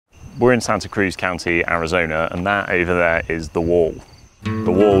We're in Santa Cruz County, Arizona, and that over there is the wall.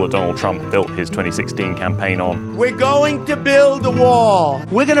 The wall that Donald Trump built his 2016 campaign on. We're going to build the wall.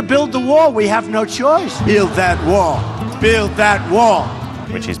 We're going to build the wall. We have no choice. Build that wall. Build that wall.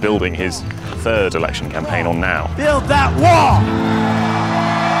 Which he's building his third election campaign on now. Build that wall.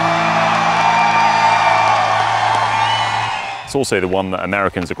 It's also the one that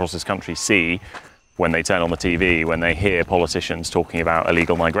Americans across this country see when they turn on the TV, when they hear politicians talking about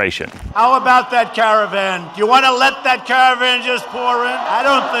illegal migration. How about that caravan? Do you want to let that caravan just pour in? I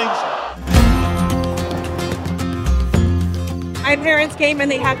don't think so. My parents came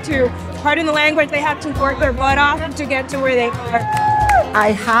and they had to, pardon the language, they had to work their butt off to get to where they are.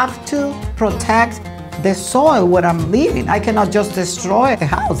 I have to protect the soil where I'm living. I cannot just destroy the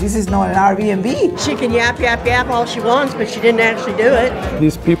house. This is not an Airbnb. She can yap, yap, yap all she wants, but she didn't actually do it.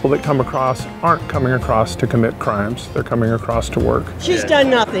 These people that come across aren't coming across to commit crimes. They're coming across to work. She's done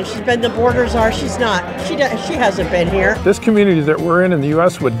nothing. She's been the borders are. She's not. She hasn't been here. This community that we're in the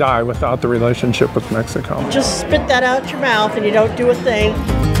U.S. would die without the relationship with Mexico. Just spit that out your mouth and you don't do a thing.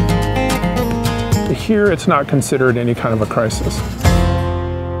 Here, it's not considered any kind of a crisis.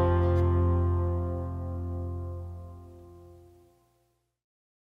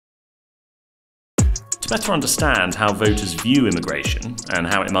 To better understand how voters view immigration and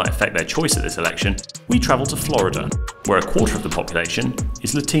how it might affect their choice at this election, we travel to Florida, where a quarter of the population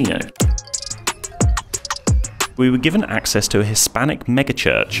is Latino. We were given access to a Hispanic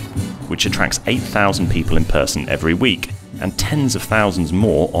megachurch, which attracts 8,000 people in person every week, and tens of thousands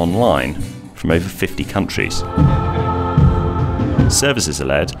more online from over 50 countries. Services are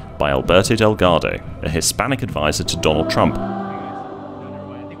led by Alberto Delgado, a Hispanic advisor to Donald Trump.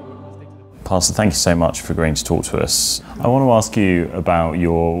 Pastor, thank you so much for agreeing to talk to us. I want to ask you about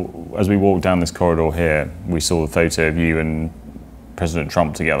as we walked down this corridor here, we saw the photo of you and President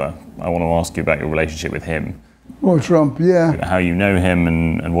Trump together. I want to ask you about your relationship with him. Oh, Trump, yeah. How you know him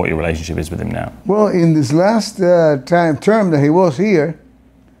and what your relationship is with him now. Well, in this last term that he was here,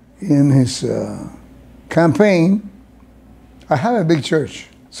 in his campaign, I have a big church.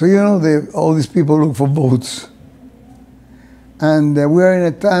 So, you know, all these people look for votes. And we are in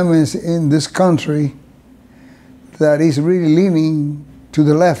a time in this country that is really leaning to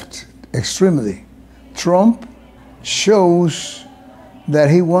the left extremely. Trump shows that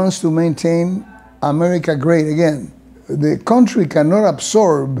he wants to maintain America great again. The country cannot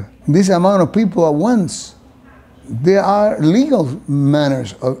absorb this amount of people at once. There are legal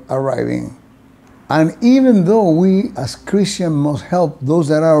manners of arriving. And even though we as Christians must help those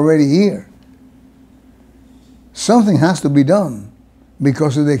that are already here, something has to be done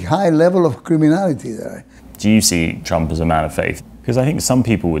because of the high level of criminality there. Do you see Trump as a man of faith? Because I think some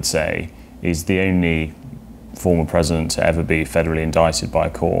people would say he's the only former president to ever be federally indicted by a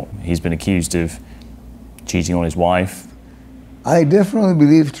court. He's been accused of cheating on his wife. I definitely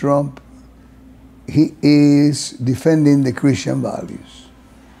believe Trump, he is defending the Christian values.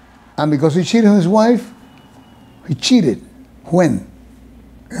 And because he cheated on his wife, he cheated. When?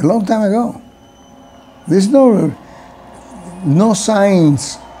 A long time ago. There's no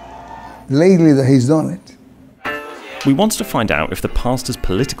signs lately that he's done it. We wanted to find out if the pastor's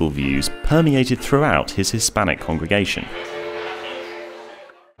political views permeated throughout his Hispanic congregation.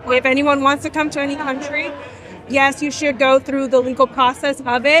 If anyone wants to come to any country, yes, you should go through the legal process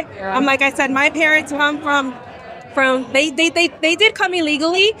of it. Like I said, my parents come from they did come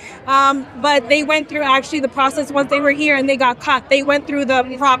illegally, but they went through actually the process once they were here and they got caught. They went through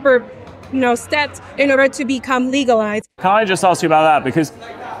the proper steps in order to become legalized. Can I just ask you about that? Because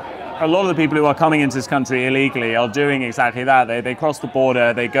a lot of the people who are coming into this country illegally are doing exactly that. They cross the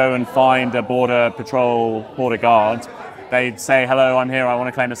border, they go and find a border patrol, border guard. They say, hello, I'm here, I want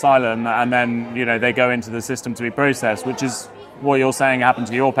to claim asylum. And then, they go into the system to be processed, which is what you're saying happened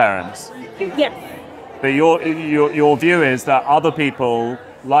to your parents. Yes. But your view is that other people,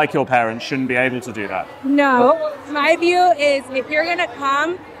 like your parents, shouldn't be able to do that. No. My view is if you're going to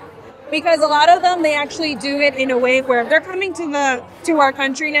come, because a lot of them, they actually do it in a way where they're coming to our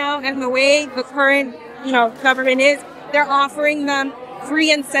country now, and the way the current, government is, they're offering them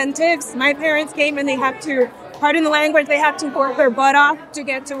free incentives. My parents came and they had to, pardon the language, they had to work their butt off to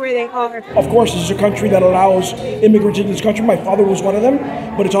get to where they are. Of course, this is a country that allows immigrants into this country. My father was one of them,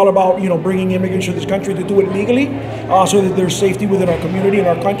 but it's all about, bringing immigrants to this country to do it legally, so that there's safety within our community and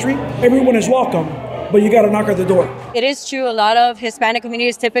our country. Everyone is welcome, but you got to knock at the door. It is true. A lot of Hispanic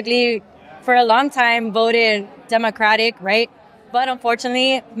communities typically, for a long time, voted Democratic, right? But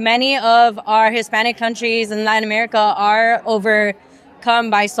unfortunately, many of our Hispanic countries in Latin America are over come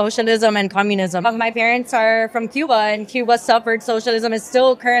by socialism and communism. My parents are from Cuba, and Cuba suffered socialism, is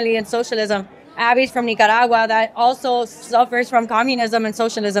still currently in socialism. Abby's from Nicaragua, that also suffers from communism and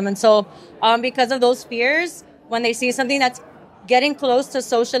socialism. And so because of those fears, when they see something that's getting close to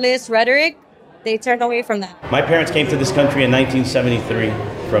socialist rhetoric, they turn away from that. My parents came to this country in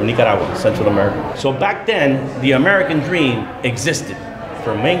 1973 from Nicaragua, Central America. So back then, the American dream existed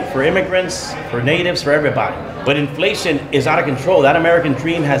for immigrants, for natives, for everybody. But inflation is out of control. That American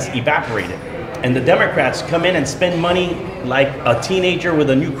dream has evaporated. And the Democrats come in and spend money like a teenager with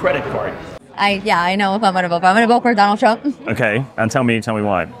a new credit card. I know if I'm going to vote for. I'm going to vote for Donald Trump. Okay, and tell me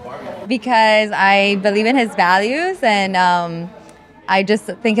why. Because I believe in his values, and I just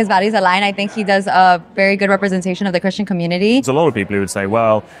think his values align. I think he does a very good representation of the Christian community. There's a lot of people who would say,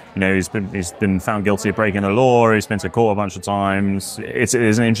 well, he's been found guilty of breaking the law, he's been to court a bunch of times. It's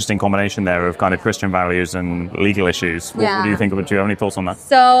an interesting combination there of kind of Christian values and legal issues. What do you think of it? Do you have any thoughts on that?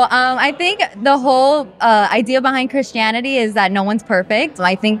 So I think the whole idea behind Christianity is that no one's perfect.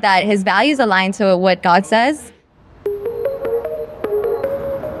 I think that his values align to what God says.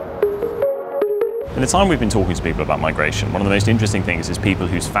 In the time we've been talking to people about migration, one of the most interesting things is people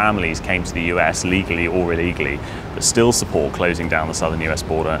whose families came to the US legally or illegally, but still support closing down the southern US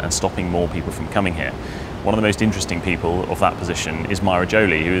border and stopping more people from coming here. One of the most interesting people of that position is Myra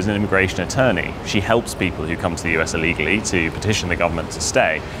Jolie, who is an immigration attorney. She helps people who come to the US illegally to petition the government to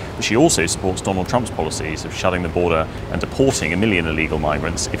stay, but she also supports Donald Trump's policies of shutting the border and deporting 1 million illegal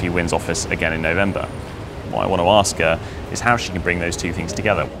migrants if he wins office again in November. What I want to ask her is how she can bring those two things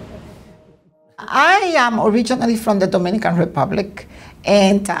together. I am originally from the Dominican Republic,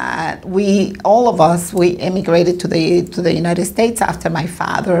 and all of us immigrated to the United States after my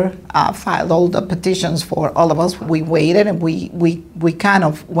father filed all the petitions for all of us. We waited, and we kind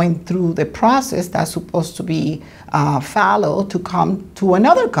of went through the process that's supposed to be followed to come to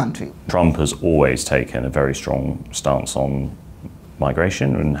another country. Trump has always taken a very strong stance on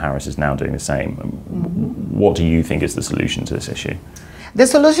migration, and Harris is now doing the same. What do you think is the solution to this issue? The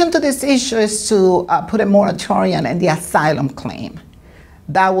solution to this issue is to put a moratorium in the asylum claim.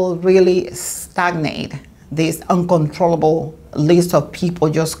 That will really stagnate this uncontrollable list of people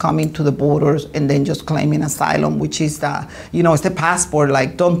just coming to the borders and then just claiming asylum, which is it's the passport,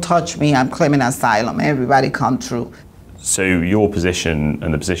 like, don't touch me, I'm claiming asylum, everybody come through. So your position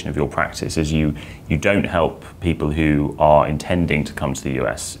and the position of your practice is you don't help people who are intending to come to the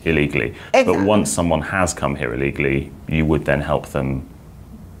US illegally, exactly. But once someone has come here illegally, you would then help them.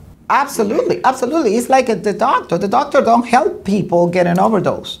 Absolutely, absolutely. It's like the doctor. The doctor don't help people get an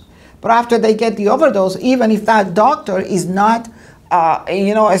overdose. But after they get the overdose, even if that doctor is not,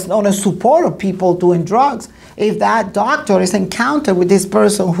 is not a support of people doing drugs, if that doctor is encountered with this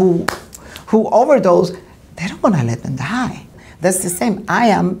person who overdosed, they don't want to let them die. That's the same. I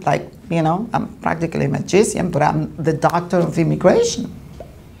am I'm practically a magician, but I'm the doctor of immigration.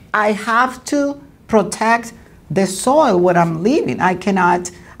 I have to protect the soil where I'm living. I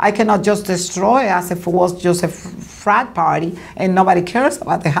cannot just destroy as if it was just a frat party and nobody cares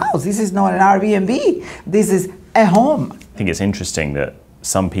about the house. This is not an Airbnb. This is a home. I think it's interesting that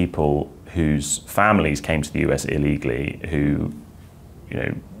some people whose families came to the US illegally, who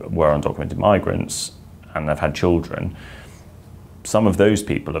were undocumented migrants and have had children, some of those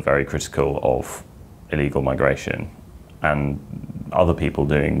people are very critical of illegal migration, and other people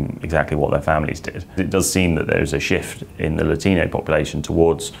doing exactly what their families did. It does seem that there's a shift in the Latino population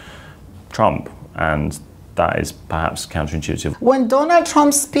towards Trump, and that is perhaps counterintuitive. When Donald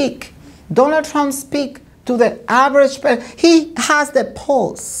Trump speaks to the average person, he has the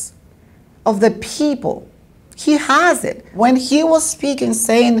pulse of the people. He has it. When he was speaking,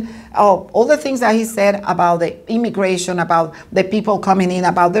 saying all the things that he said about the immigration, about the people coming in,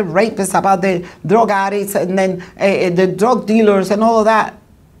 about the rapists, about the drug addicts, and then the drug dealers and all of that,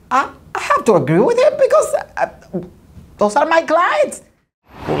 I have to agree with him because those are my clients.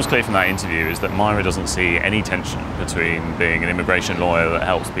 What was clear from that interview is that Myra doesn't see any tension between being an immigration lawyer that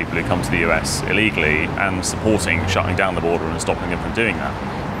helps people who come to the US illegally and supporting shutting down the border and stopping them from doing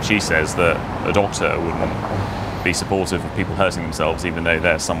that. She says that a doctor wouldn't be supportive of people hurting themselves even though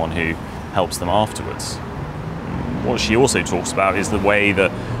they're someone who helps them afterwards. What she also talks about is the way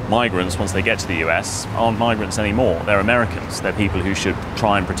that migrants, once they get to the US, aren't migrants anymore. They're Americans. They're people who should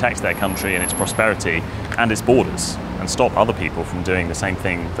try and protect their country and its prosperity and its borders and stop other people from doing the same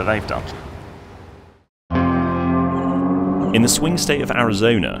thing that they've done. In the swing state of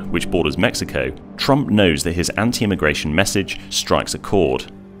Arizona, which borders Mexico, Trump knows that his anti-immigration message strikes a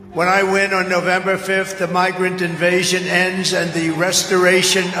chord. When I win on November 5th, the migrant invasion ends and the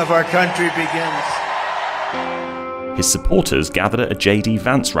restoration of our country begins. His supporters gathered at a J.D.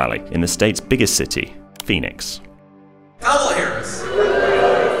 Vance rally in the state's biggest city, Phoenix. Kamala Harris.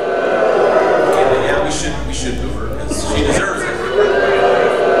 Yeah, we should move her because she deserves it.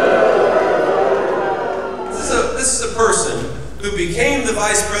 This is a person who became the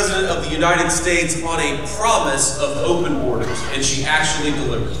Vice President of the United States on a promise of open borders, and she actually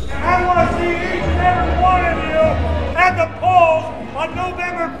delivered. I want to see each and every one of you at the polls on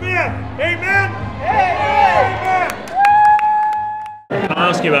November 5th. Amen? Amen. Can I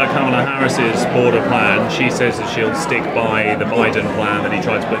ask you about Kamala Harris's border plan? She says that she'll stick by the Biden plan that he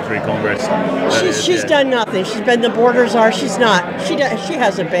tried to put through Congress. She's done nothing. She's been the border czar. She's not. She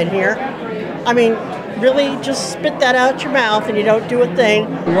hasn't been here. I mean, really, just spit that out your mouth and you don't do a thing.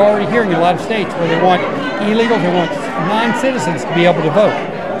 We're already hearing in a lot of states where they want illegals, they want non-citizens to be able to vote.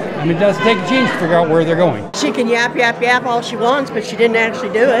 I mean, it doesn't take a genius to figure out where they're going. She can yap all she wants, but she didn't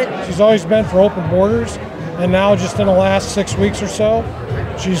actually do it. She's always been for open borders, and now just in the last 6 weeks or so,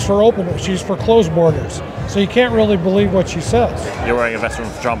 she's for closed borders. So you can't really believe what she says. You're wearing a Veteran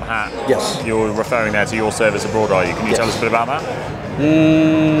for Trump hat. Yes. You're referring there to your service abroad, are you? Can you tell us a bit about that?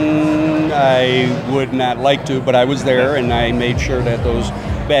 I would not like to, but I was there and I made sure that those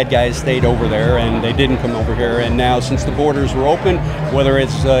bad guys stayed over there and they didn't come over here. And now since the borders were open, whether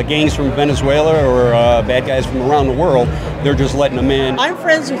it's gangs from Venezuela or bad guys from around the world, they're just letting them in. I'm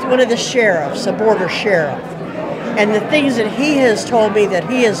friends with one of the sheriffs, a border sheriff. And the things that he has told me that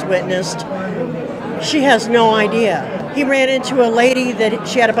he has witnessed, she has no idea. He ran into a lady that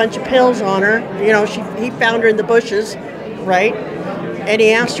she had a bunch of pills on her. You know, he found her in the bushes, right? And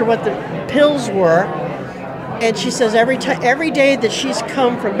he asked her what the pills were. And she says every day that she's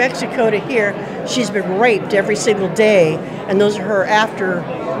come from Mexico to here, she's been raped every single day. And those are her after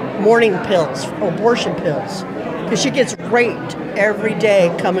morning pills, abortion pills. Because she gets raped every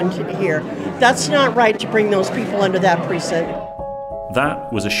day coming to here. That's not right to bring those people under that precinct.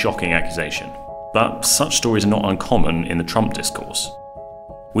 That was a shocking accusation, but such stories are not uncommon in the Trump discourse.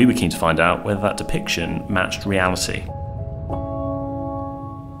 We were keen to find out whether that depiction matched reality.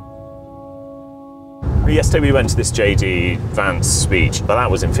 Yesterday we went to this J.D. Vance speech, but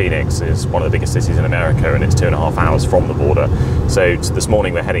that was in Phoenix. It's one of the biggest cities in America and it's 2.5 hours from the border. So this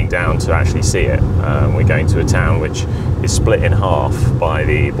morning we're heading down to actually see it. We're going to a town which is split in half by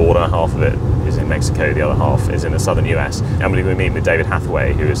the border. Half of it is in Mexico, the other half is in the southern US. And we're going to meet with David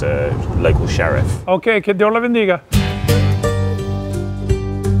Hathaway, who is a local sheriff. Okay, que Dios la bendiga.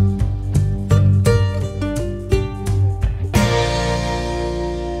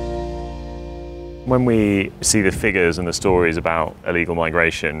 When we see the figures and the stories about illegal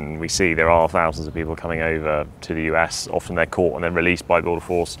migration, we see there are thousands of people coming over to the US. Often they're caught and then released by Border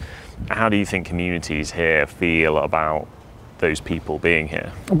Force. How do you think communities here feel about those people being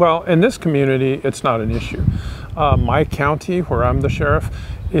here? Well, in this community, it's not an issue. My county, where I'm the sheriff,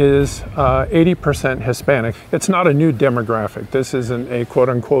 is 80% Hispanic. It's not a new demographic. This isn't a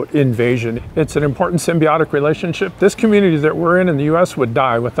quote-unquote invasion. It's an important symbiotic relationship. This community that we're in the US would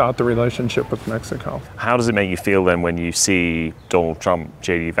die without the relationship with Mexico. How does it make you feel then when you see Donald Trump,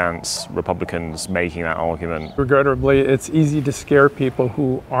 J.D. Vance, Republicans making that argument? Regrettably, it's easy to scare people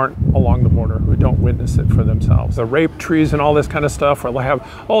who aren't along the border, who don't witness it for themselves. The rape trees and all this kind of stuff, where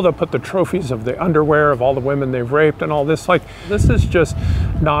they'll put the trophies of the underwear of all the women they've raped and all this. Like, this is just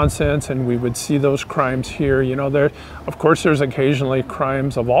nonsense, and we would see those crimes here. You know, of course there's occasionally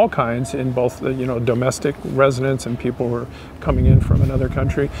crimes of all kinds in both the domestic residents and people who are coming in from another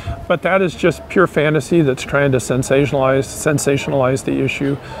country, but that is just pure fantasy that's trying to sensationalize the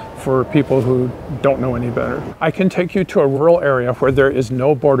issue for people who don't know any better. I can take you to a rural area where there is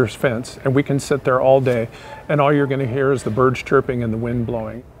no borders fence, and we can sit there all day and all you're going to hear is the birds chirping and the wind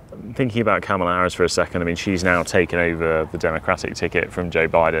blowing. Thinking about Kamala Harris for a second, I mean, she's now taken over the Democratic ticket from Joe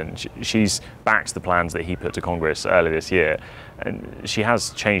Biden. She's backed the plans that he put to Congress earlier this year. And she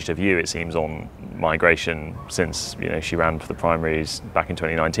has changed her view, it seems, on migration since she ran for the primaries back in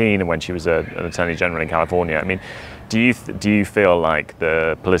 2019 and when she was an Attorney General in California. I mean, do you feel like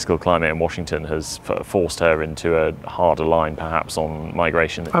the political climate in Washington has forced her into a harder line, perhaps, on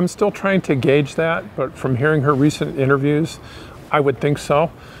migration? I'm still trying to gauge that, but from hearing her recent interviews, I would think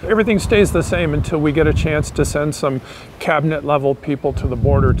so. Everything stays the same until we get a chance to send some cabinet level people to the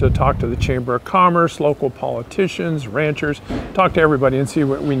border to talk to the Chamber of Commerce, local politicians, ranchers, talk to everybody and see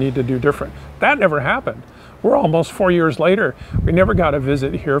what we need to do different. That never happened. We're almost 4 years later. We never got a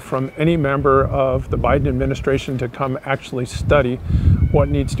visit here from any member of the Biden administration to come actually study what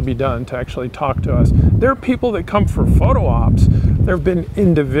needs to be done, to actually talk to us. There are people that come for photo ops. There have been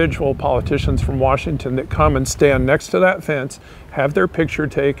individual politicians from Washington that come and stand next to that fence, have their picture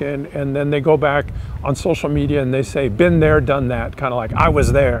taken, and then they go back on social media and they say, been there, done that, kind of like, I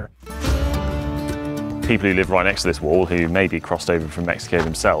was there. People who live right next to this wall, who maybe crossed over from Mexico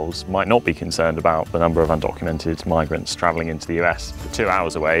themselves, might not be concerned about the number of undocumented migrants traveling into the US. 2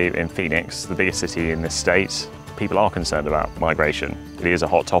 hours away in Phoenix, the biggest city in this state, people are concerned about migration. It is a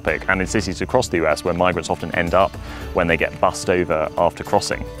hot topic, and in cities across the US where migrants often end up when they get bussed over after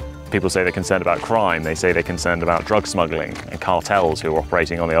crossing. People say they're concerned about crime, they say they're concerned about drug smuggling and cartels who are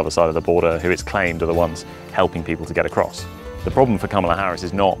operating on the other side of the border, who it's claimed are the ones helping people to get across. The problem for Kamala Harris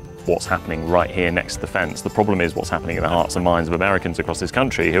is not what's happening right here next to the fence. The problem is what's happening in the hearts and minds of Americans across this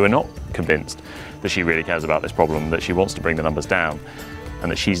country who are not convinced that she really cares about this problem, that she wants to bring the numbers down,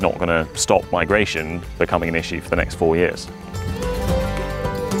 and that she's not going to stop migration becoming an issue for the next 4 years.